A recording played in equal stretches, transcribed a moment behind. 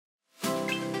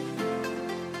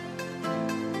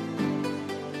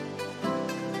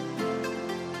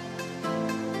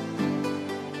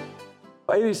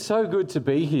It is so good to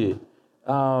be here.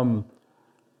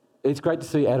 It's great to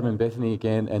see Adam and Bethany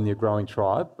again and your growing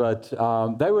tribe, but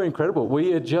they were incredible.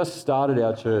 We had just started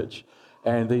our church,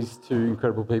 and these two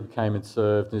incredible people came and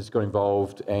served and just got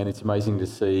involved, and it's amazing to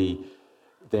see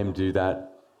them do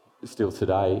that still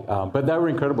today. But they were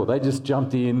incredible. They just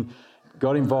jumped in,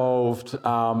 got involved.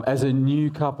 As a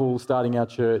new couple starting our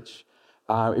church,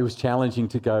 it was challenging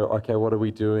to go, okay, what are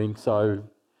we doing? So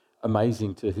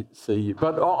amazing to see you.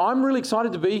 But I'm really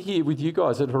excited to be here with you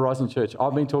guys at Horizon Church.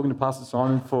 I've been talking to Pastor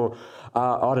Simon for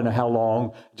I don't know how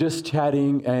long, just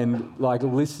chatting and like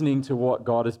listening to what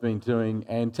God has been doing,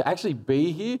 and to actually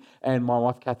be here. And my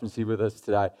wife Catherine's here with us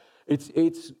today.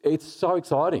 It's so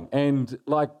exciting, and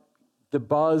like the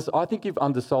buzz. I think you've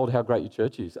undersold how great your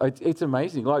church is. It's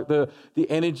amazing. Like the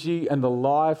energy and the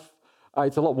life.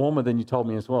 It's a lot warmer than you told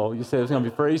me as well. You said it was going to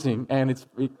be freezing, and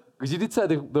because you did say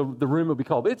the room will be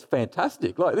cold, but it's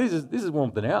fantastic. Like this is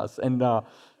warmer than ours, and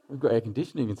we've got air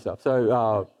conditioning and stuff.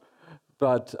 So,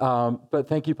 but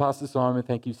thank you, Pastor Simon.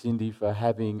 Thank you, Cindy, for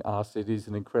having us. It is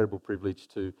an incredible privilege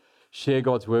to share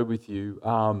God's word with you.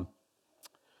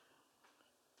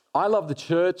 I love the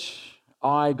church.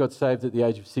 I got saved at the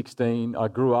age of 16. I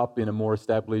grew up in a more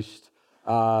established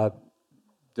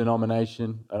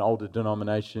denomination, an older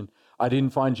denomination. I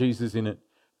didn't find Jesus in it.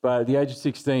 But at the age of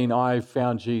 16, I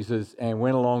found Jesus and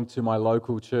went along to my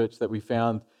local church that we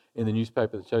found in the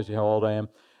newspaper that shows you how old I am.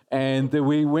 And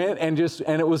we went and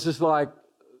it was just like,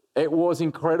 it was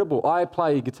incredible. I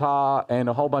play guitar and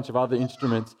a whole bunch of other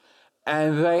instruments,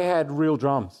 and they had real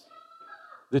drums.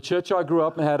 The church I grew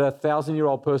up in had a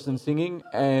 1,000-year-old person singing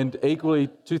and equally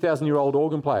 2,000-year-old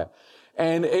organ player.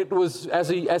 And it was, as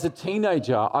a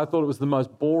teenager, I thought it was the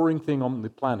most boring thing on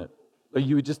the planet.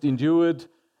 You just endured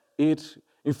it.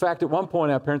 In fact, at one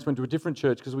point, our parents went to a different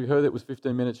church because we heard it was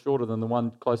 15 minutes shorter than the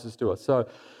one closest to us. So,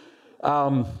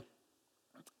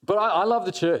 but I love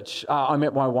the church. I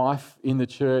met my wife in the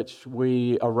church.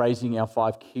 We are raising our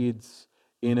 5 kids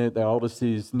in it. Their oldest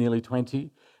is nearly 20,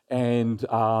 and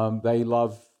they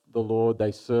love the Lord.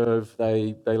 They serve.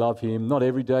 They love Him. Not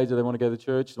every day do they want to go to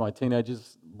church. My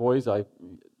teenagers, boys, I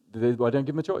don't give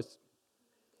them a choice.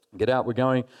 Get out, we're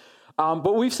going.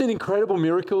 But we've seen incredible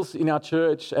miracles in our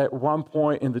church. At one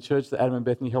point in the church that Adam and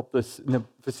Bethany helped us, in the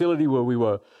facility where we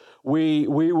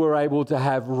were able to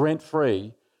have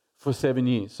rent-free for 7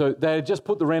 years. So they had just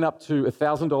put the rent up to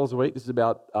 $1,000 a week. This is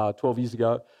about 12 years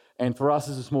ago. And for us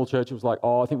as a small church, it was like,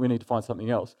 I think we need to find something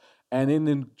else. And in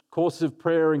the course of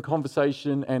prayer and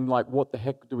conversation and like, what the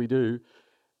heck do we do?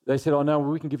 They said, no,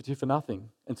 we can give it to you for nothing.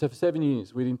 And so for 7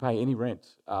 years, we didn't pay any rent.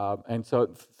 And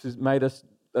so it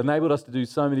enabled us to do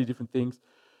so many different things.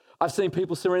 I've seen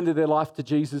people surrender their life to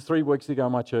Jesus 3 weeks ago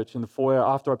in my church in the foyer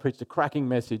after I preached a cracking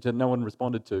message that no one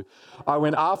responded to. I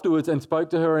went afterwards and spoke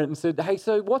to her and said, hey,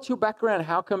 so what's your background?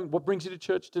 What brings you to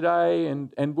church today?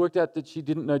 And worked out that she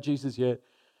didn't know Jesus yet.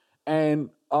 And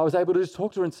I was able to just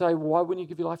talk to her and say, why wouldn't you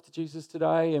give your life to Jesus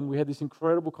today? And we had this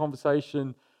incredible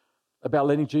conversation about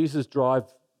letting Jesus drive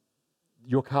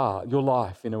your car, your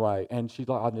life in a way. And she's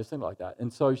like, I've never seen it like that.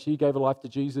 And so she gave her life to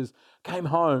Jesus, came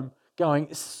home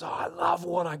going, I love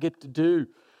what I get to do.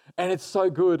 And it's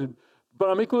so good. But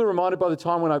I'm equally reminded by the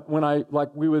time our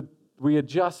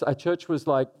church was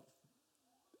like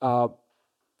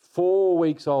 4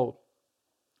 weeks old.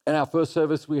 And our first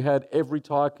service, we had every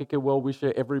tire kicker,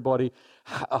 well-wisher, everybody,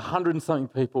 100 and something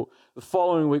people. The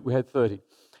following week, we had 30.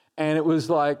 And it was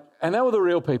like, and they were the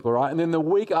real people, right? And then the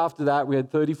week after that, we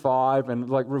had 35 and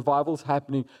like revivals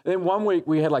happening. And then one week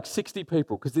we had like 60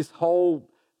 people because this whole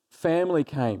family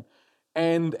came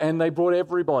and they brought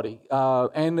everybody.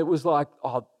 And it was like,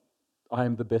 I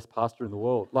am the best pastor in the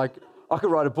world. Like I could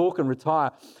write a book and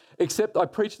retire. Except I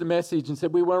preached the message and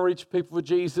said, we want to reach people for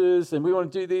Jesus and we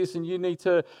want to do this and you need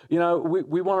to, we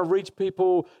want to reach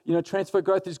people, transfer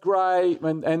growth is great.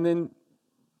 And then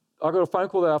I got a phone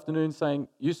call that afternoon saying,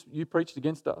 you preached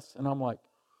against us. And I'm like,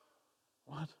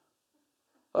 what?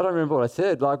 I don't remember what I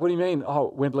said. Like, what do you mean?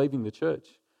 We're leaving the church.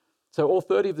 So all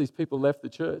 30 of these people left the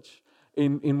church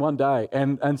in one day.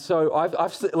 And so I've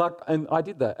and I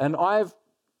did that. And I've,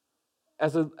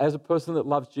 as a person that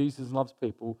loves Jesus and loves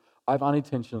people, I've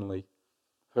unintentionally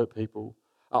hurt people.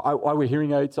 I wear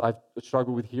hearing aids. I've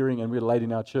struggled with hearing, and we're late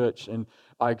in our church. And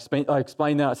I explained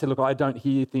that. I said, look, I don't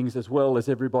hear things as well as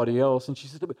everybody else. And she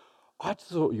said, I just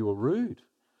thought you were rude.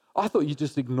 I thought you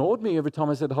just ignored me every time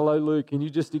I said, hello, Luke, and you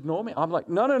just ignore me. I'm like,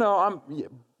 no.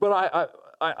 But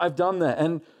I've done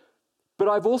that. But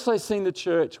I've also seen the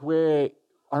church where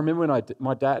I remember when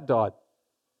my dad died.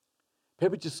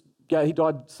 He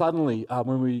died suddenly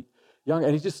when we were young,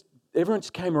 and everyone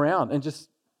just came around and just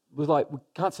was like, we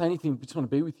can't say anything, we just want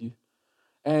to be with you.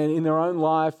 and in their own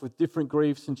life with different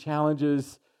griefs and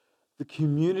challenges, the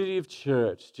community of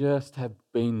church just have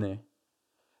been there.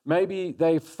 Maybe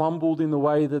they've fumbled in the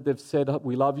way that they've said,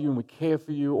 we love you and we care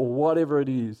for you, or whatever it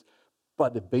is,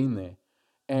 but they've been there.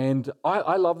 And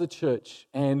I love the church.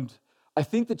 And I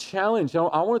think the challenge,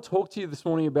 I want to talk to you this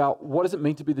morning about what does it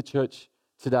mean to be the church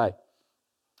today.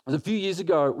 A few years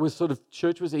ago, it was sort of,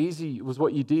 church was easy, it was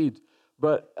what you did.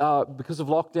 But because of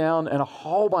lockdown and a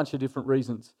whole bunch of different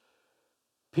reasons,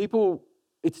 people,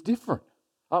 it's different.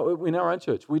 In our own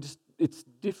church, it's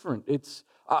different.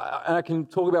 And I can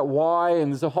talk about why,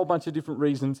 and there's a whole bunch of different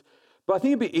reasons. But I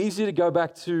think it'd be easier to go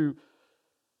back to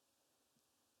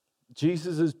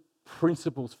Jesus'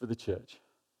 principles for the church.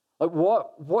 Like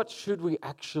what should we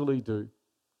actually do?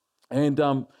 And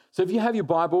so if you have your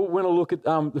Bible, we're going to look at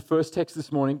the first text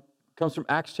this morning. It comes from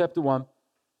Acts chapter 1,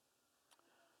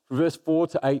 from verse 4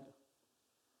 to 8.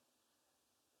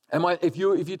 And if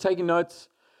you're taking notes,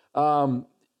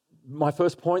 my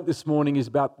first point this morning is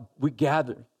about we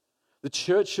gather. The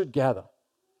church should gather.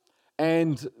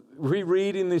 And we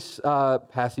read in this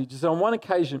passage, so on one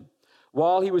occasion,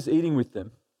 while he was eating with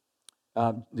them,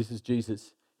 this is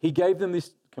Jesus, he gave them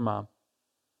this command: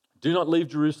 do not leave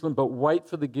Jerusalem, but wait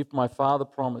for the gift my Father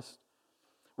promised,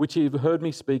 which you have heard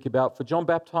me speak about. For John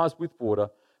baptized with water,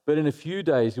 but in a few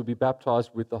days you'll be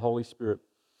baptized with the Holy Spirit.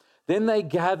 Then they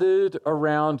gathered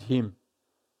around him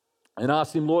and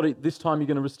asked him, Lord, this time you're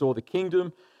going to restore the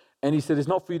kingdom. And he said, it's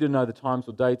not for you to know the times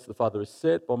or dates the Father has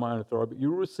set by my own authority, but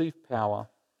you will receive power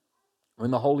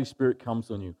when the Holy Spirit comes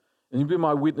on you. And you'll be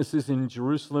my witnesses in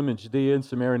Jerusalem and Judea and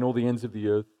Samaria and all the ends of the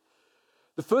earth.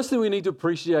 The first thing we need to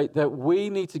appreciate that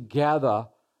we need to gather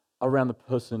around the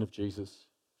person of Jesus.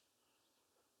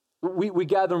 We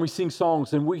gather and we sing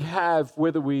songs, and we have,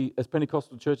 whether we, as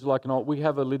Pentecostal churches like or not, we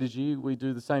have a liturgy. We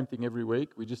do the same thing every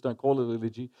week. We just don't call it a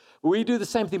liturgy. We do the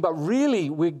same thing, but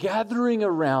really we're gathering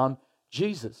around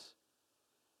Jesus.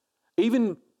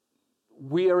 Even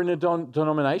we are in a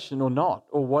denomination or not,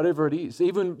 or whatever it is.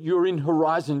 Even you're in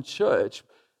Horizon Church,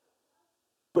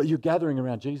 but you're gathering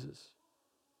around Jesus.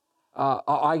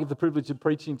 I have the privilege of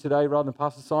preaching today rather than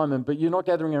Pastor Simon, but you're not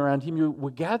gathering around him.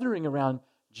 We're gathering around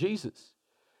Jesus.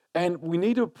 And we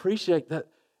need to appreciate that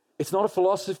it's not a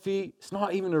philosophy, it's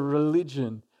not even a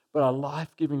religion, but a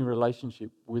life-giving relationship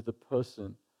with the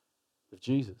person of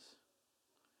Jesus.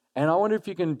 And I wonder if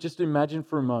you can just imagine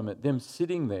for a moment them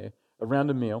sitting there around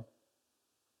a meal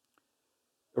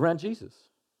around Jesus.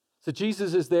 So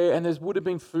Jesus is there, and there would have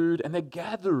been food, and they're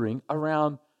gathering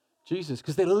around Jesus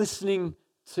because they're listening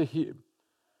to him.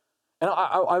 And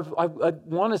I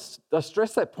want to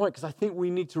stress that point because I think we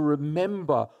need to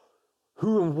remember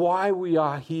who and why we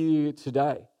are here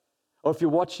today. Or if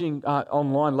you're watching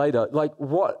online later, like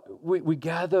what we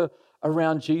gather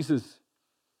around Jesus.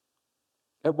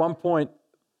 At one point,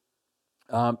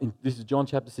 this is John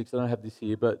chapter 6, I don't have this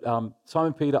here, but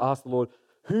Simon Peter asked the Lord,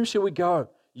 whom shall we go?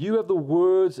 You have the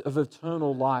words of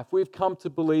eternal life. We've come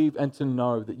to believe and to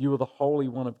know that you are the Holy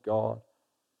One of God.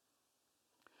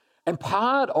 And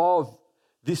part of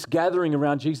this gathering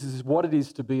around Jesus is what it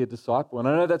is to be a disciple. And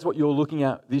I know that's what you're looking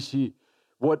at this year,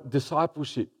 what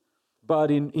discipleship. But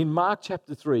in Mark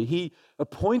chapter 3, he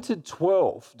appointed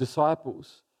 12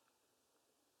 disciples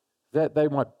that they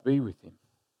might be with him.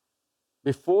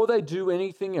 Before they do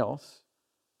anything else,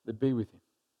 they be with him.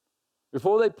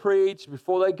 Before they preach,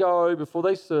 before they go, before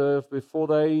they serve, before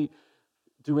they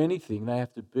do anything, they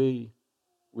have to be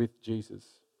with Jesus.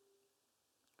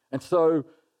 And so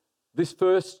this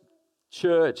first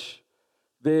church,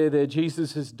 there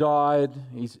Jesus has died,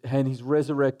 he's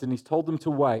resurrected, and he's told them to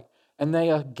wait. And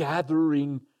they are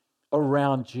gathering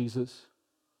around Jesus.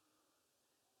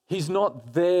 He's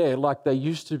not there like they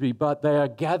used to be, but they are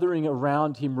gathering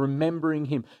around him, remembering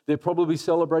him. They're probably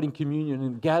celebrating communion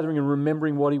and gathering and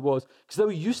remembering what he was, because they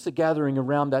were used to gathering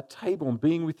around that table and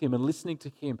being with him and listening to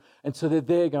him. And so they're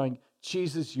there going,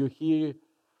 Jesus, you're here,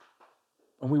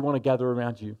 and we want to gather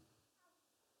around you.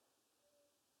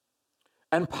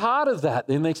 And part of that,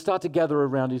 then they start to gather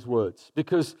around his words,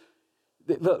 because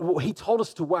he told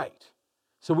us to wait.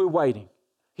 So we're waiting.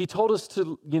 He told us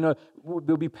to,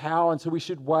 there'll be power, and so we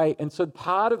should wait. And so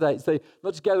part of that is they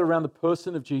not just gather around the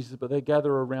person of Jesus, but they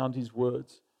gather around his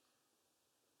words.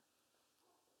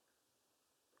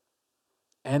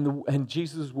 And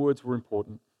Jesus' words were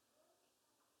important.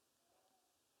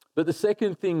 But the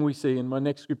second thing we see in my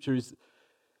next scripture is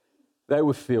they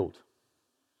were filled.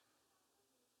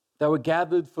 They were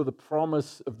gathered for the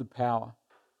promise of the power.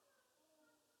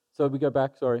 So we go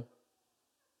back, sorry.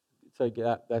 So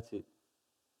that's it.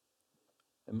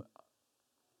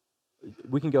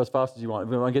 We can go as fast as you want. If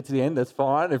we want to get to the end, that's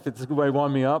fine. If it's a good way to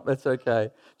wind me up, that's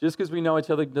okay. Just because we know each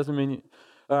other doesn't mean you...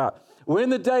 All right. When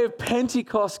the day of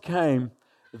Pentecost came,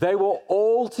 they were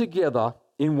all together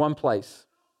in one place.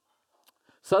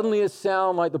 Suddenly a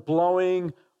sound like the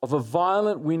blowing of a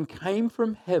violent wind came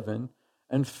from heaven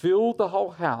and filled the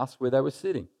whole house where they were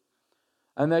sitting.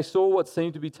 And they saw what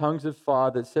seemed to be tongues of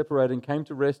fire that separated and came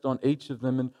to rest on each of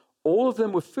them. And all of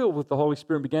them were filled with the Holy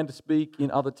Spirit and began to speak in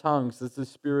other tongues as the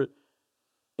Spirit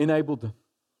enabled them.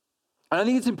 And I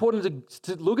think it's important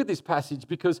to look at this passage,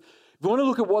 because if you want to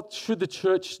look at what should the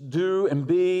church do and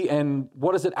be and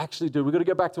what does it actually do, we've got to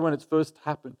go back to when it's first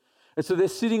happened. And so they're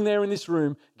sitting there in this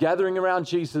room, gathering around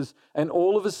Jesus, and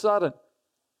all of a sudden,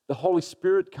 the Holy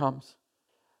Spirit comes.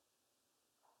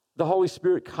 The Holy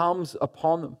Spirit comes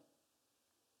upon them.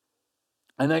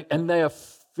 And they are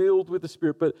filled with the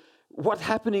Spirit. But what's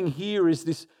happening here is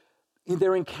this,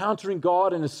 they're encountering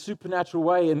God in a supernatural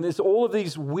way. And there's all of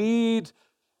these weird,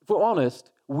 if we're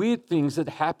honest, weird things that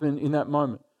happen in that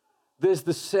moment. There's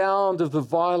the sound of the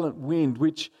violent wind,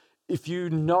 which, if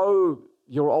you know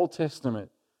your Old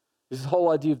Testament, this whole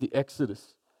idea of the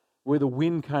Exodus, where the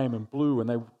wind came and blew and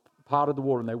they parted the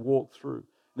water and they walked through.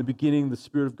 In the beginning, the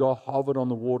Spirit of God hovered on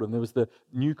the water, and there was the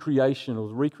new creation or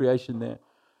the recreation there.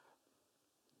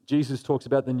 Jesus talks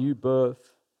about the new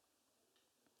birth.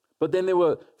 But then there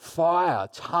were fire,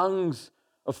 tongues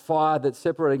of fire that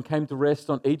separated and came to rest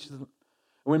on each of them.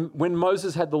 When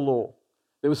Moses had the law,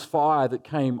 there was fire that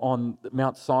came on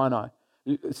Mount Sinai,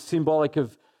 symbolic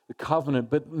of the covenant,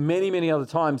 but many, many other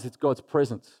times it's God's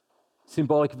presence,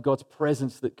 symbolic of God's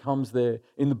presence that comes there.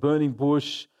 In the burning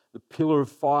bush, the pillar of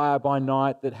fire by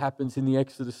night that happens in the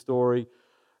Exodus story,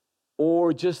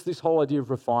 or just this whole idea of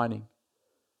refining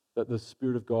that the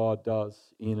Spirit of God does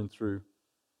in and through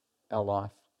our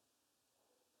life.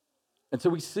 And so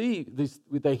we see this,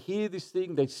 they hear this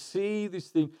thing, they see this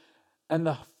thing, and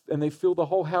they fill the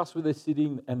whole house where they're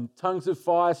sitting, and tongues of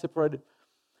fire separated.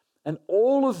 And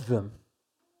all of them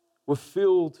were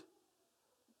filled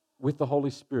with the Holy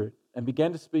Spirit and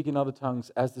began to speak in other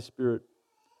tongues as the Spirit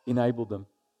enabled them.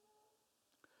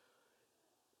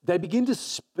 They begin to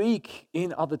speak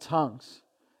in other tongues.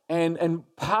 And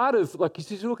part of, like,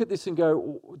 you look at this and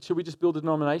go, should we just build a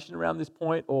denomination around this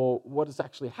point, or what is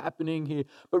actually happening here?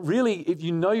 But really, if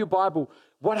you know your Bible,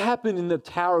 what happened in the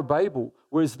Tower of Babel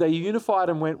was they unified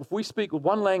and went, if we speak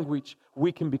one language,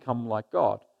 we can become like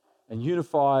God, and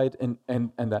unified and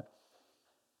that.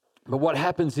 But what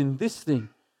happens in this thing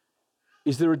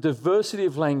is there a diversity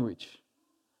of language,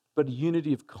 but a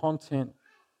unity of content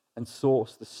and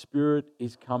source. The Spirit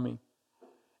is coming.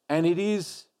 And it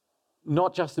is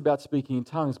not just about speaking in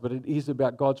tongues, but it is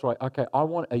about God's right. Okay, I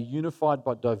want a unified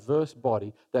but diverse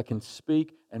body that can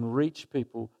speak and reach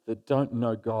people that don't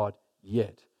know God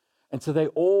yet. And so they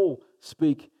all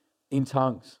speak in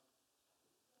tongues.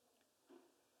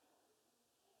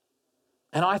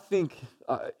 And I think,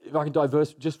 if I can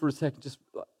diverse just for a second,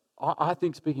 I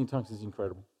think speaking in tongues is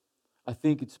incredible. I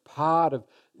think it's part of,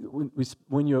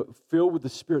 when you're filled with the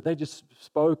Spirit, they just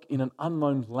spoke in an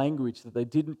unknown language that they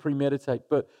didn't premeditate.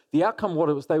 But the outcome, what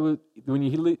it was, when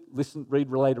you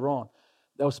read later on,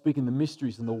 they were speaking the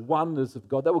mysteries and the wonders of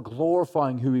God. They were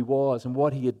glorifying who He was and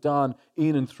what He had done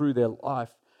in and through their life.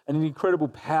 And an incredible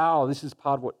power, this is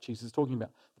part of what Jesus is talking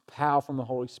about, the power from the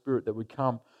Holy Spirit that would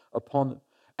come upon them.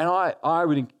 And I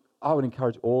would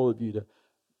encourage all of you to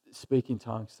speak in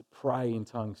tongues, to pray in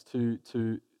tongues,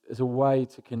 to as a way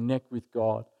to connect with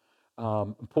God.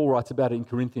 Paul writes about it in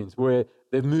Corinthians, where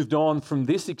they've moved on from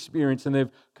this experience and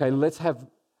let's have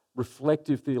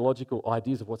reflective theological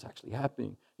ideas of what's actually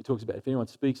happening. He talks about if anyone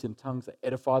speaks in tongues, they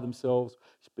edify themselves,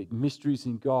 speak mysteries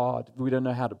in God. If we don't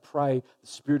know how to pray, the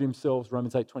Spirit Himself,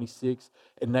 Romans 8:26,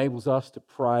 enables us to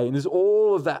pray. And there's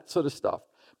all of that sort of stuff.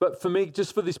 But for me,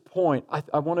 just for this point,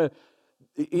 I want to,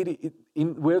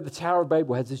 where the Tower of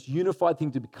Babel has this unified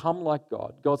thing to become like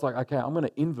God, God's like, okay, I'm going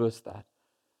to inverse that.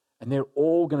 And they're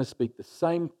all going to speak the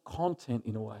same content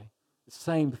in a way, the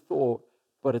same thought,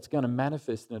 but it's going to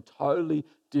manifest in a totally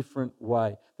different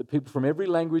way. That people from every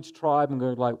language, tribe, and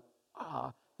going like,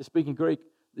 they're speaking Greek,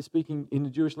 they're speaking in the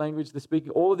Jewish language, they're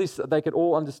speaking all of this, they could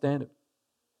all understand it.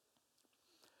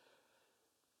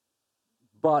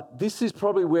 But this is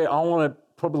probably where I want to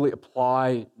probably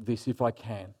apply this if I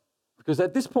can. Because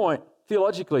at this point,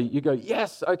 theologically, you go,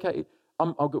 yes, okay,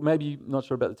 maybe you're not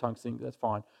sure about the tongues thing, that's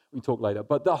fine, we can talk later.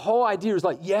 But the whole idea is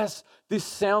like, yes, this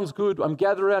sounds good, I'm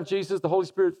gathered around Jesus, the Holy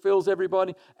Spirit fills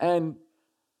everybody,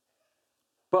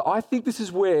 but I think this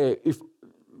is where,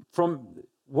 from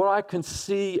what I can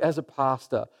see as a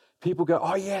pastor, people go,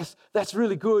 oh yes, that's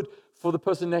really good for the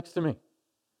person next to me.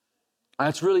 And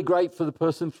it's really great for the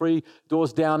person 3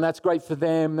 doors down. That's great for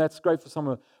them. That's great for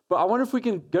someone. But I wonder if we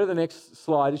can go to the next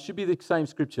slide. It should be the same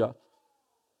scripture.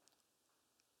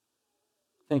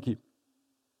 Thank you.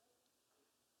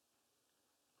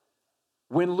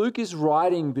 When Luke is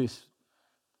writing this,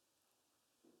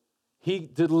 he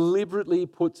deliberately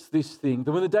puts this thing,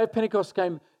 that when the day of Pentecost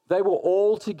came, they were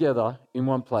all together in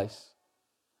one place.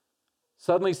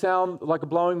 Suddenly sound like a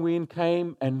blowing wind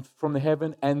came and from the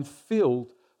heaven and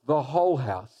filled the whole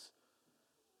house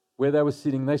where they were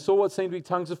sitting. They saw what seemed to be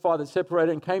tongues of fire that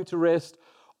separated and came to rest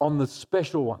on the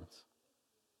special ones.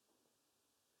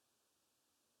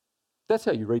 That's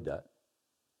how you read that.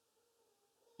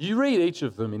 You read each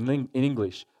of them in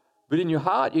English, but in your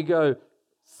heart you go,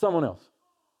 someone else.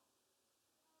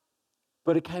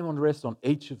 But it came on rest on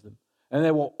each of them. And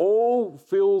they were all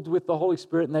filled with the Holy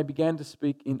Spirit and they began to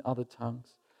speak in other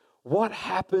tongues. What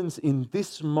happens in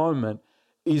this moment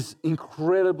is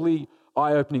incredibly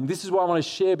eye-opening. This is what I want to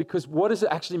share, because what does it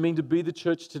actually mean to be the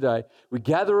church today? We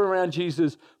gather around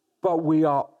Jesus, but we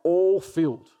are all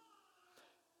filled.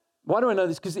 Why do I know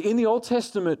this? Because in the Old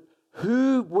Testament,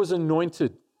 who was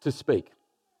anointed to speak?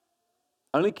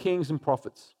 Only kings and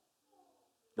prophets.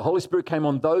 The Holy Spirit came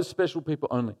on those special people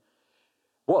only.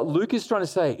 What Luke is trying to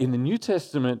say, in the New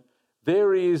Testament,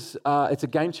 there is, it's a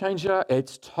game changer.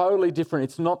 It's totally different.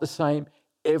 It's not the same.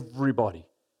 Everybody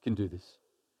can do this.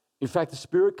 In fact, the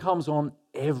Spirit comes on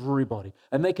everybody,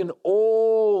 and they can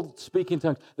all speak in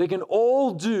tongues. They can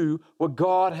all do what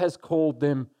God has called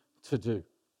them to do.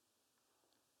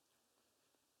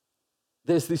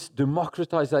 There's this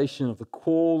democratization of the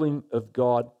calling of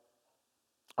God.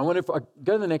 I wonder if I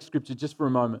go to the next scripture just for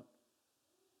a moment.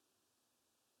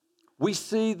 We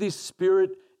see this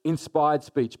Spirit-inspired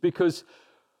speech, because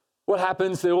what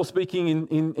happens, they're all speaking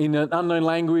in an unknown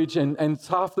language, and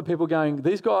half the people going,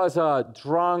 these guys are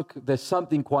drunk, there's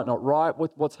something quite not right,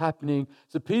 what's happening?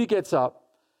 So Peter gets up,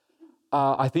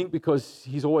 I think because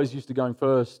he's always used to going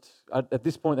first. At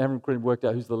this point, they haven't really worked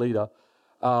out who's the leader.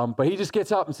 But he just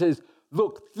gets up and says,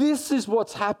 look, this is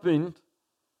what's happened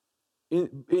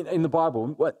in the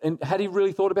Bible. And had he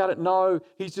really thought about it? No,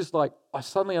 he's just like, I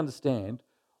suddenly understand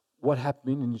what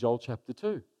happened in Joel chapter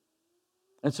 2.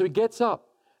 And so he gets up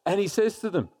and he says to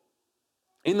them,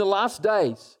 in the last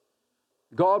days,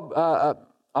 God,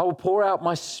 I will pour out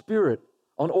my Spirit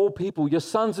on all people. Your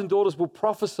sons and daughters will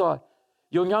prophesy.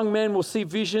 Your young men will see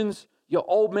visions. Your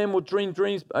old men will dream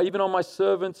dreams. Even on my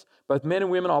servants, both men and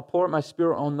women, I'll pour out my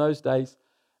Spirit on those days,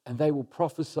 and they will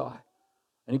prophesy.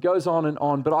 And he goes on and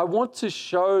on. But I want to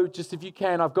show, just if you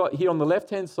can, I've got here on the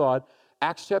left-hand side,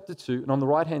 Acts chapter 2, and on the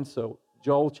right-hand side,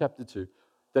 Joel chapter 2,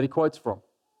 that he quotes from.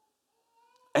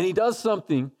 And he does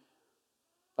something,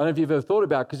 I don't know if you've ever thought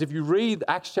about it, because if you read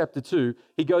Acts chapter 2,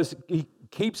 he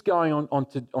keeps going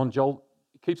on Joel,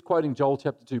 he keeps quoting Joel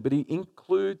chapter 2, but he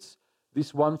includes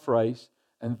this one phrase,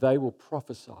 and they will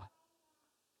prophesy.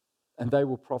 And they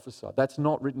will prophesy. That's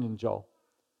not written in Joel.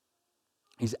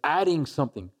 He's adding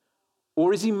something.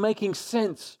 Or is he making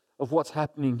sense of what's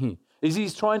happening here? Is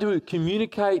he's trying to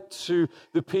communicate to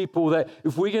the people that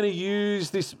if we're going to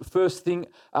use this first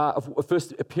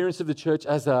appearance of the church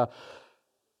as of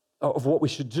what we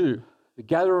should do, they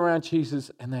gather around Jesus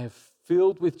and they are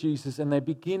filled with Jesus and they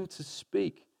begin to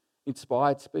speak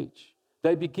inspired speech.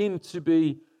 They begin to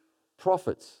be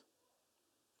prophets.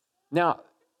 Now,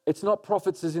 it's not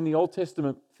prophets as in the Old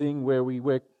Testament thing where we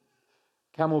wear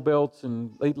camel belts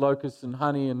and eat locusts and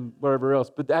honey and wherever else,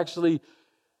 but actually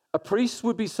a priest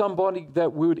would be somebody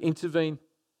that would intervene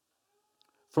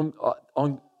from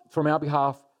our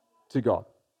behalf to God.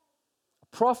 A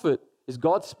prophet is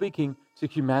God speaking to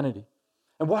humanity.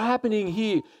 And what's happening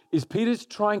here is Peter's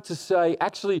trying to say,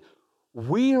 actually,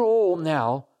 we're all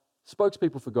now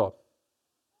spokespeople for God.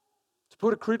 To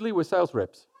put it crudely, we're sales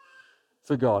reps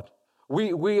for God.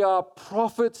 We are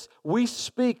prophets. We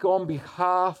speak on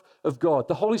behalf of God.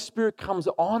 The Holy Spirit comes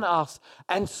on us,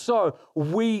 and so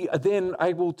we are then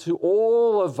able to,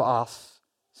 all of us,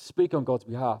 speak on God's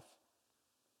behalf.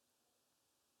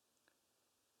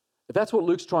 But that's what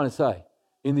Luke's trying to say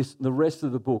in the rest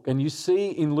of the book. And you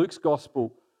see in Luke's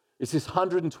gospel, it's this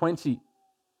 120.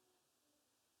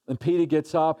 And Peter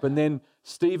gets up, and then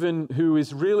Stephen, who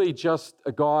is really just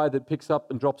a guy that picks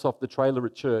up and drops off the trailer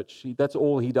at church, that's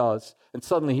all he does. And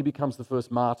suddenly he becomes the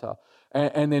first martyr.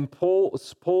 And then Saul,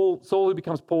 who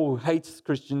becomes Paul, who hates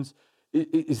Christians,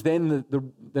 is then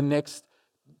the next.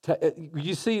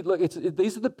 You see, look,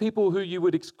 these are the people who you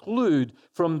would exclude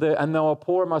from and they'll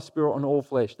pour my Spirit on all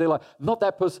flesh. They're like, not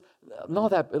that person,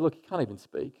 look, he can't even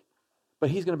speak. But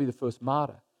he's going to be the first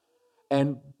martyr.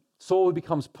 And Saul, who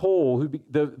becomes Paul,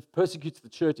 persecutes the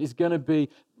church, is going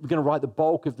to write the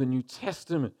bulk of the New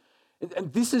Testament.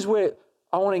 And this is where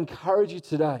I want to encourage you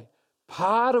today.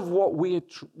 Part of what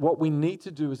we need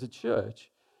to do as a church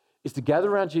is to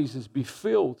gather around Jesus, be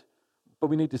filled, but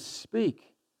we need to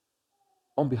speak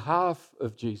on behalf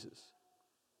of Jesus.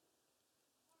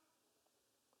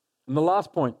 And the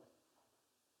last point.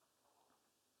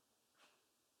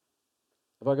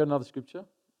 Have I got another scripture?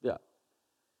 Yeah.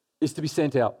 Is to be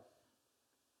sent out.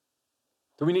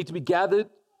 So we need to be gathered,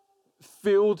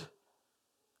 filled,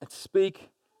 and speak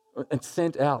and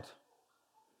sent out.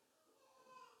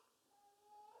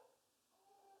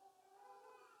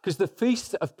 Because the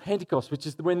Feast of Pentecost, which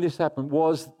is when this happened,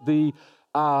 was the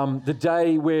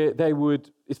day where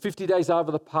it's 50 days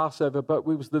after the Passover, but it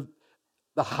was the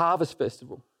harvest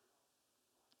festival.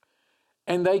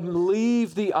 And they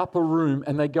leave the upper room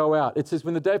and they go out. It says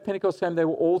when the day of Pentecost came, they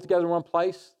were all together in one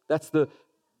place. That's the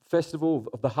festival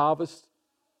of the harvest.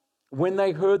 When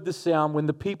they heard the sound, when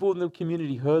the people in the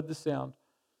community heard the sound,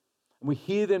 and we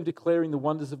hear them declaring the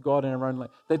wonders of God in our own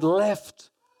land, they'd left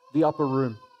the upper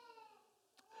room.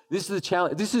 This is the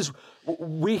challenge.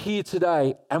 We're here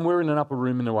today and we're in an upper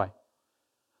room in a way.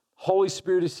 Holy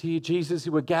Spirit is here. Jesus,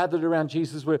 we're gathered around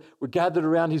Jesus. We're gathered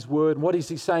around His Word. And what is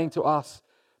He saying to us?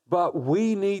 But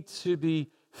we need to be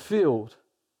filled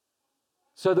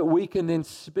so that we can then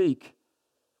speak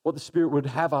what the Spirit would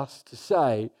have us to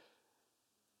say.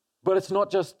 But it's not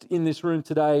just in this room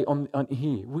today on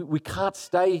here. We can't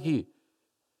stay here.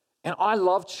 And I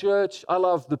love church. I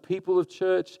love the people of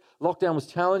church. Lockdown was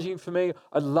challenging for me.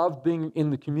 I love being in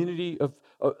the community of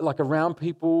like around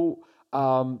people.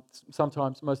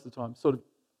 Sometimes, most of the time, sort of.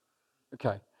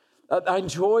 Okay, I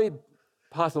enjoyed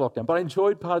part of lockdown, but I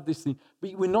enjoyed part of this thing.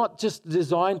 But we're not just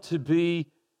designed to be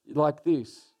like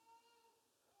this,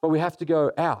 but we have to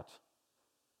go out.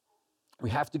 We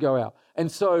have to go out.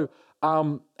 And so,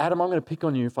 Adam, I'm going to pick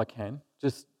on you if I can,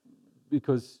 just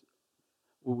because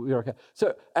we're okay.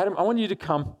 So, Adam, I want you to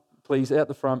come, please, out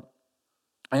the front.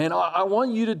 And I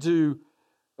want you to do,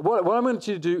 what I want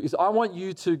you to do is I want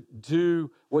you to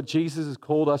do what Jesus has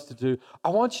called us to do. I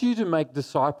want you to make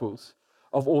disciples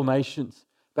of all nations,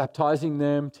 baptizing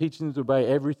them, teaching them to obey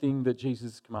everything that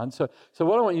Jesus commands. So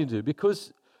what I want you to do,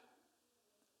 because,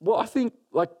 well, I think,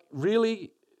 like,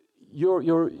 really,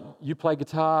 you play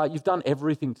guitar, you've done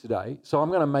everything today, so I'm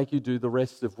going to make you do the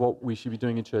rest of what we should be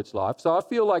doing in church life. So I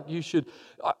feel like you should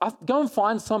go and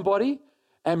find somebody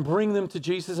and bring them to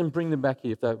Jesus and bring them back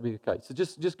here, if that would be the case. So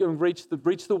just go and reach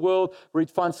the world,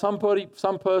 find somebody,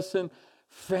 some person.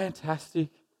 Fantastic.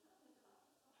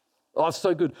 Oh, it's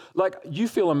so good. Like, you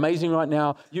feel amazing right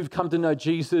now. You've come to know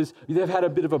Jesus. They've had a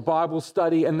bit of a Bible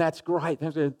study, and that's great. Go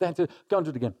and do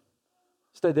it again.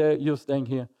 Stay there. You're staying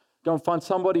here. Go and find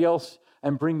somebody else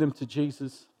and bring them to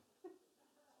Jesus.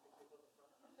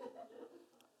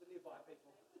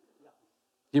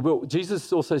 Yeah, well,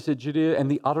 Jesus also said Judea and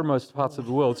the uttermost parts of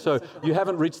the world. So you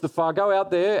haven't reached the far. Go out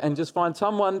there and just find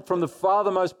someone from the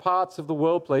farthermost parts of the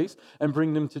world, please, and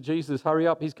bring them to Jesus. Hurry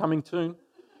up. He's coming soon.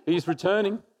 He's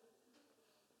returning.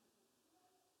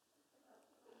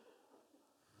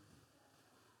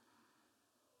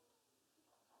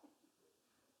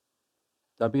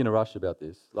 Don't be in a rush about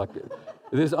this. Like,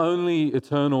 there's only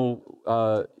eternal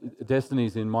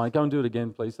destinies in mind. Go and do it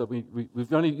again, please. So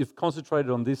you've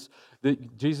concentrated on this.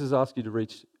 Jesus asked you to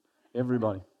reach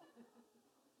everybody.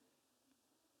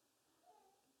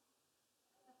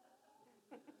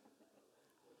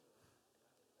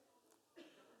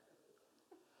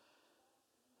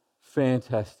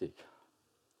 Fantastic.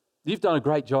 You've done a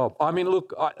great job. I mean,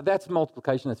 look, that's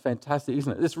multiplication. That's fantastic,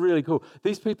 isn't it? It's really cool.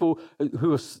 These people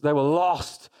they were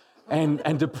lost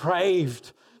and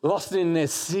depraved, lost in their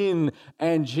sin,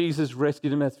 and Jesus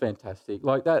rescued them. That's fantastic.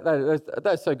 Like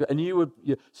that's so good. And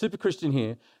Super Christian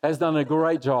here has done a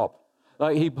great job.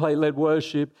 Like, he led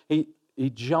worship. He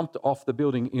jumped off the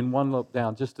building in one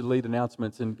lockdown just to lead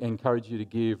announcements and encourage you to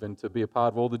give and to be a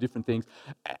part of all the different things.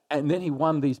 And then he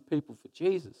won these people for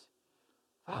Jesus.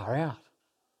 Far out.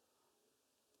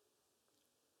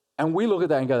 And we look at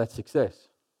that and go, that's success.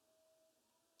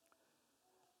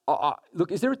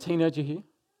 Look, is there a teenager here?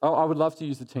 I would love to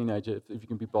use the teenager if you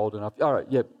can be bold enough. All right,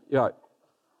 yeah, all right.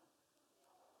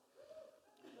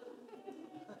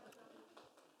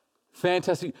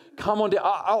 Fantastic. Come on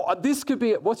down. This could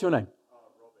be, what's your name?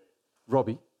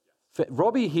 Robbie. Yes.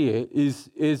 Robbie here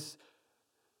is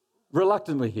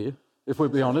reluctantly here, if we'll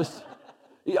be honest.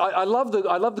 I love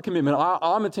the commitment.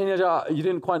 I'm a teenager. You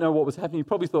didn't quite know what was happening. You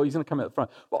probably thought he's going to come out the front.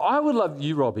 But I would love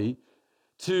you, Robbie,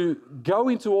 to go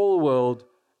into all the world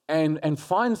and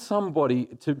find somebody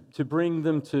to bring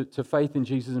them to faith in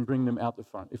Jesus and bring them out the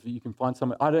front. If you can find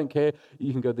someone, I don't care.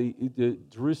 You can go to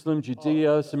Jerusalem,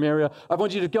 Judea, Samaria. I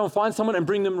want you to go and find someone and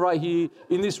bring them right here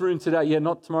in this room today. Yeah,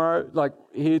 not tomorrow, like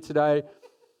here today.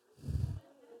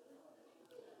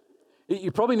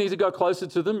 You probably need to go closer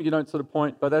to them. You don't sort of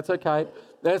point, but that's okay.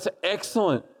 That's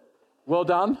excellent. Well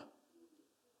done.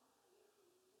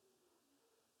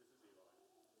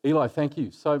 Eli, thank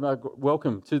you so much.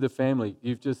 Welcome to the family.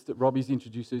 Robbie's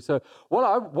introduced you. So what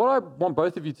I want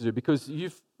both of you to do, because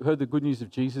you've heard the good news of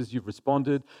Jesus, you've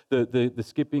responded, the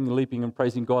skipping, leaping, and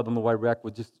praising God on the way back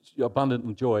with just abundant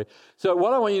in joy. So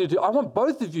what I want you to do, I want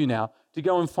both of you now to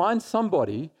go and find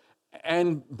somebody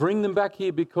and bring them back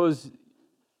here because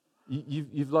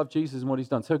you've loved Jesus and what he's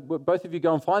done. So both of you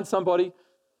go and find somebody,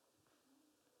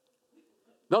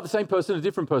 not the same person, a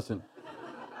different person.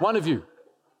 One of you.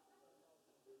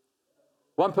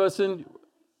 One person.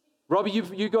 Robbie,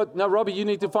 Robbie, you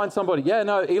need to find somebody. Yeah,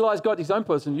 no, Eli's got his own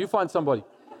person. You find somebody.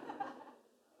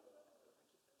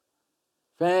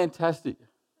 Fantastic.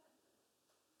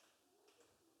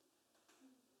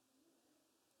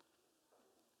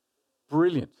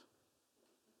 Brilliant.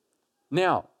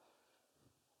 Now,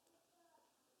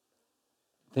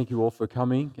 thank you all for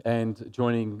coming and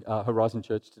joining Horizon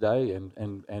Church today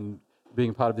and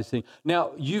being a part of this thing.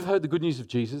 Now, you've heard the good news of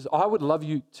Jesus. I would love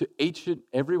you to, each and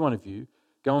every one of you,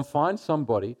 go and find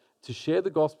somebody to share the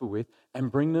gospel with and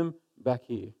bring them back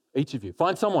here. Each of you.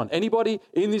 Find someone. Anybody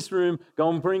in this room, go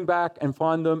and bring back and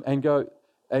find them and go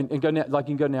and go now. Like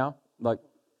you can go now. Like,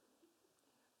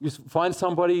 just find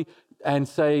somebody and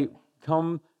say,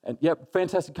 come. And yep,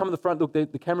 fantastic. Come to the front. Look, the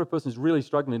camera person is really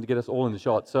struggling to get us all in the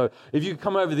shot. So if you could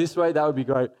come over this way, that would be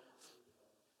great.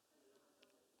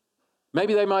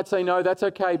 Maybe they might say no, that's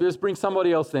okay. Just bring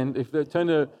somebody else then. If they turn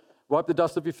to wipe the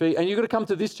dust off your feet. And you've got to come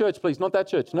to this church, please, not that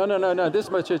church. No. This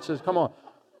is my church. Come on.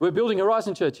 We're building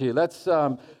Horizon Church here.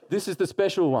 This is the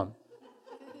special one.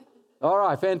 All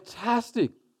right,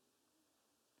 fantastic.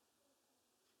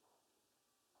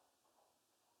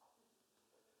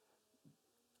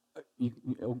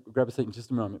 I'll grab a seat in just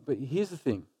a moment. But here's the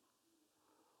thing.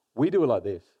 We do it like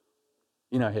this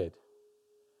in our head.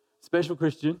 Special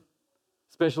Christian,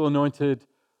 special anointed.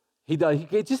 He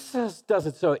just does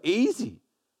it so easy.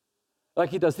 Like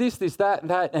he does this, that,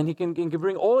 and that, and he can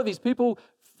bring all of these people.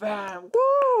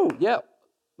 Woo! Yeah,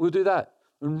 we'll do that.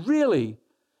 And really,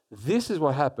 this is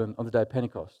what happened on the day of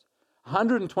Pentecost.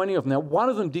 120 of them. Now, one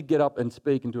of them did get up and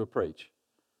speak and do a preach.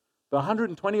 But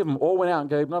 120 of them all went out and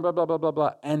gave blah, blah, blah, blah, blah,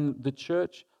 blah. And the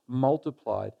church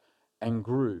multiplied and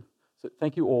grew. So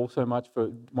thank you all so much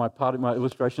for my part of my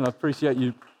illustration. I appreciate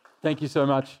you. Thank you so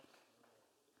much.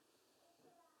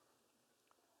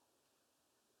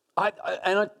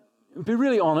 I be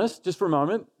really honest, just for a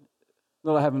moment.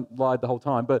 Not I haven't lied the whole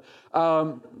time, but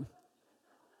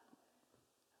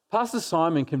Pastor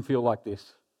Simon can feel like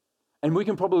this. And we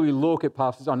can probably look at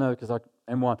pastors, I know because I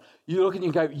am one. You look and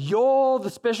you go, you're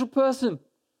the special person.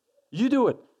 You do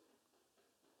it.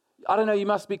 I don't know, you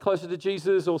must be closer to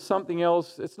Jesus or something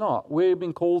else. It's not. We've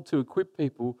been called to equip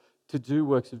people to do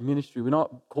works of ministry. We're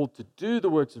not called to do the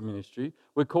works of ministry.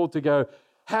 We're called to go,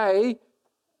 hey,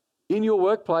 in your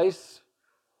workplace,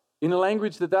 in a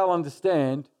language that they'll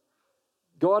understand,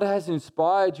 God has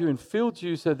inspired you and filled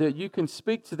you so that you can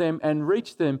speak to them and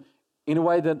reach them in a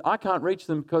way that I can't reach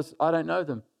them because I don't know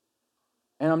them.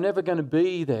 And I'm never going to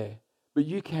be there, but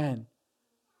you can.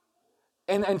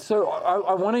 And so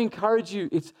I want to encourage you.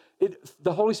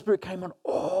 The Holy Spirit came on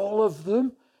all of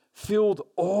them, filled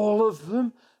all of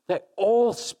them. They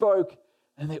all spoke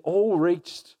and they all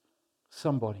reached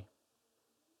somebody.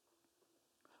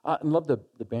 I'd love the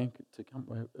band to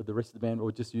come, the rest of the band,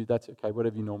 or just you. That's okay,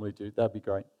 whatever you normally do. That'd be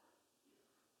great.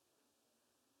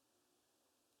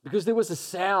 Because there was a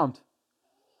sound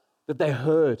that they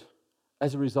heard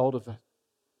as a result of it.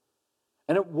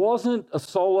 And it wasn't a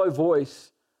solo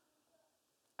voice.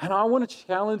 And I want to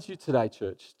challenge you today,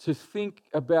 church, to think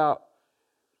about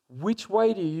which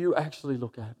way do you actually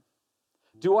look at?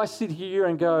 Do I sit here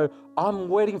and go, I'm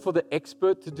waiting for the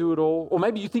expert to do it all? Or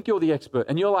maybe you think you're the expert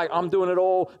and you're like, I'm doing it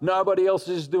all. Nobody else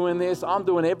is doing this. I'm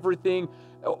doing everything.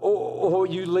 Or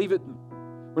you leave it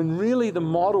when really the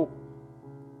model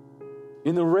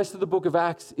in the rest of the book of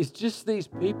Acts is just these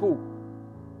people.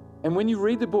 And when you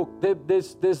read the book,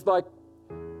 there's like,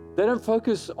 they don't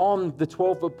focus on the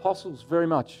 12 apostles very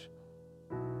much.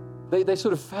 They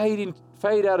sort of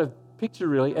fade out of picture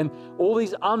really, and all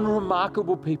these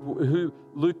unremarkable people who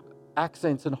Luke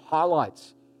accents and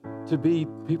highlights to be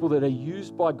people that are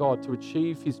used by God to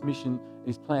achieve his mission,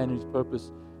 his plan, and his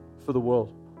purpose for the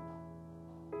world.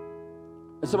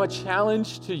 And so my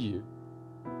challenge to you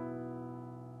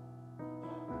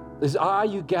Are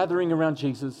you gathering around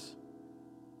Jesus?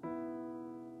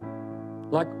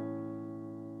 Like,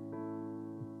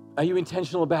 are you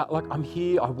intentional about, like, I'm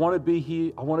here, I want to be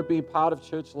here, I want to be a part of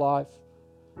church life?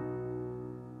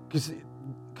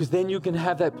 Because then you can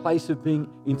have that place of being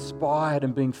inspired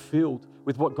and being filled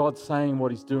with what God's saying,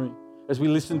 what He's doing. As we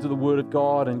listen to the Word of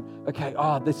God and, okay,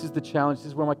 this is the challenge, this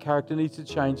is where my character needs to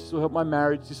change, this will help my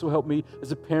marriage, this will help me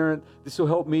as a parent, this will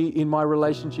help me in my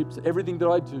relationships, everything that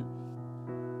I do.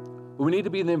 But we need to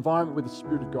be in the environment where the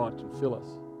Spirit of God can fill us.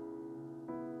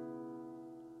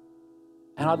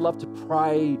 And I'd love to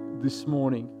pray this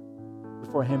morning,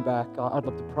 before I hand back, I'd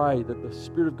love to pray that the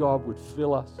Spirit of God would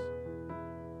fill us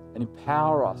and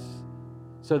empower us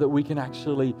so that we can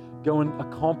actually go and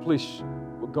accomplish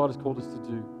what God has called us to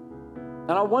do.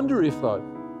 And I wonder if, though,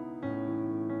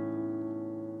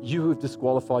 you have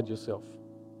disqualified yourself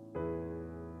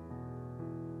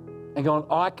and gone,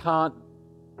 I can't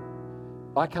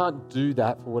do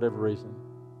that for whatever reason.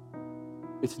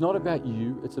 It's not about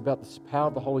you. It's about the power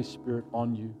of the Holy Spirit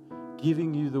on you,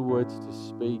 giving you the words to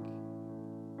speak,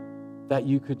 that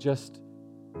you could just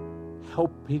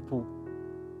help people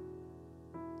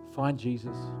find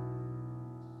Jesus.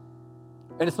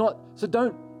 And it's not, so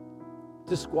don't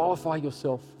disqualify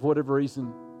yourself for whatever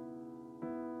reason,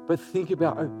 but think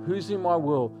about who's in my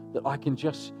world that I can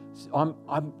just,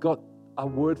 I've got a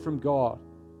word from God.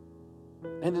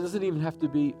 And it doesn't even have to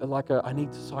be like I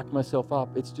need to psych myself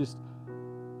up. It's just,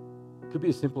 it could be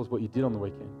as simple as what you did on the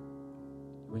weekend.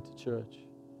 You went to church.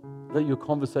 Let your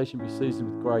conversation be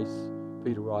seasoned with grace,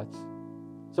 Peter writes.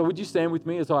 So would you stand with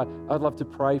me as I'd love to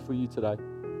pray for you today.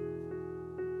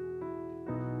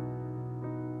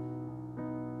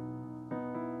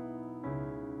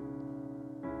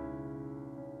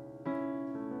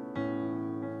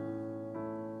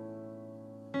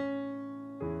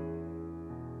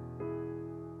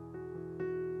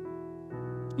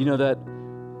 You know that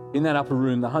in that upper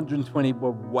room, the 120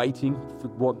 were waiting for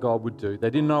what God would do.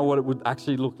 They didn't know what it would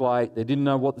actually look like. They didn't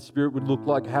know what the Spirit would look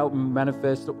like, how it would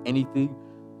manifest or anything.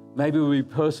 Maybe it would be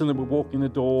a person that would walk in the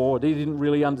door. They didn't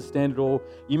really understand it all.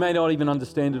 You may not even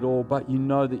understand it all, but you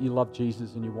know that you love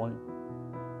Jesus and you want Him.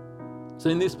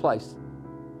 So in this place,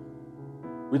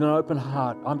 with an open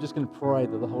heart, I'm just going to pray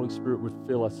that the Holy Spirit would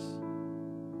fill us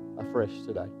afresh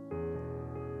today.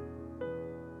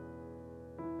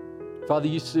 Father,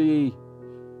 you see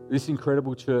this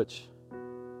incredible church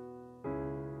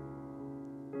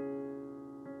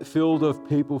filled of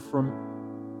people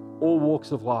from all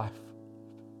walks of life.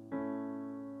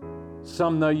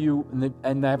 Some know you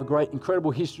and they have a great,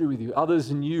 incredible history with you. Others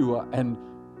in you and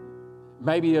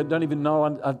maybe I don't even know,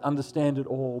 understand it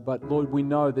all. But Lord, we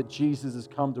know that Jesus has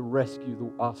come to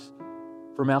rescue us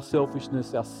from our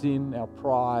selfishness, our sin, our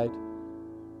pride,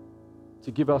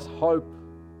 to give us hope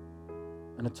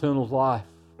and eternal life.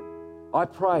 I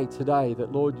pray today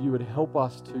that, Lord, you would help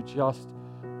us to just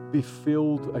be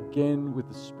filled again with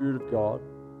the Spirit of God.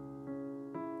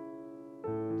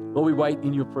 Lord, we wait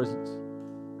in your presence.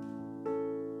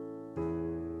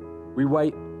 We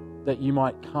wait that you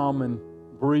might come and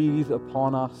breathe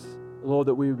upon us, Lord,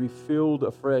 that we would be filled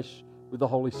afresh with the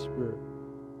Holy Spirit.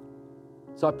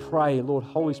 So I pray, Lord,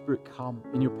 Holy Spirit, come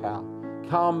in your power.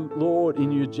 Come, Lord,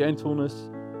 in your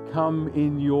gentleness. Come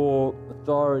in your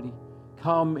authority.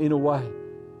 Come in a way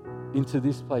into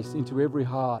this place, into every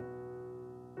heart,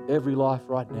 every life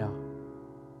right now.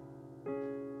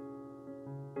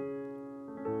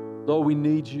 Lord, we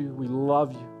need you. We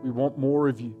love you. We want more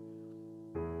of you.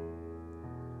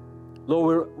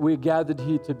 Lord, we're gathered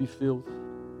here to be filled.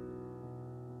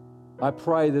 I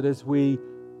pray that as we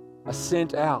are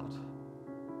sent out,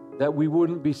 that we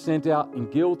wouldn't be sent out in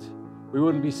guilt. We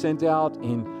wouldn't be sent out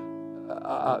in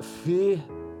fear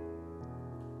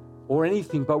or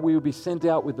anything, but we would be sent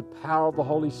out with the power of the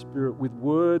Holy Spirit, with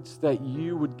words that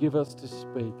you would give us to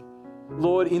speak.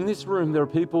 Lord, in this room, there are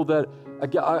people that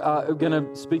are going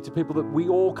to speak to people that we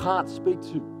all can't speak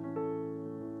to.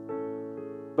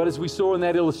 But as we saw in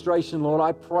that illustration, Lord,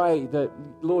 I pray that,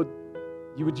 Lord,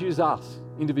 you would use us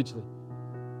individually.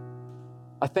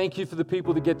 I thank you for the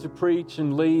people that get to preach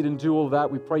and lead and do all that.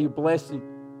 We pray your blessing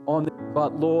on them.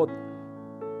 But Lord,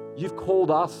 you've called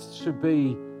us to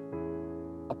be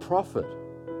a prophet.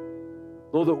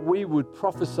 Lord, that we would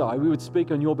prophesy, we would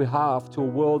speak on your behalf to a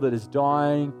world that is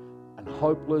dying and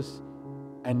hopeless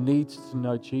and needs to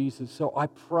know Jesus. So I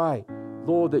pray,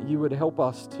 Lord, that you would help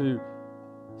us to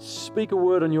speak a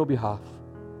word on your behalf.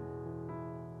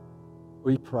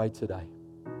 We pray today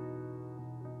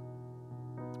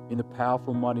in the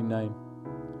powerful, mighty name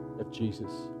of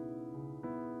Jesus.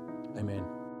 Amen.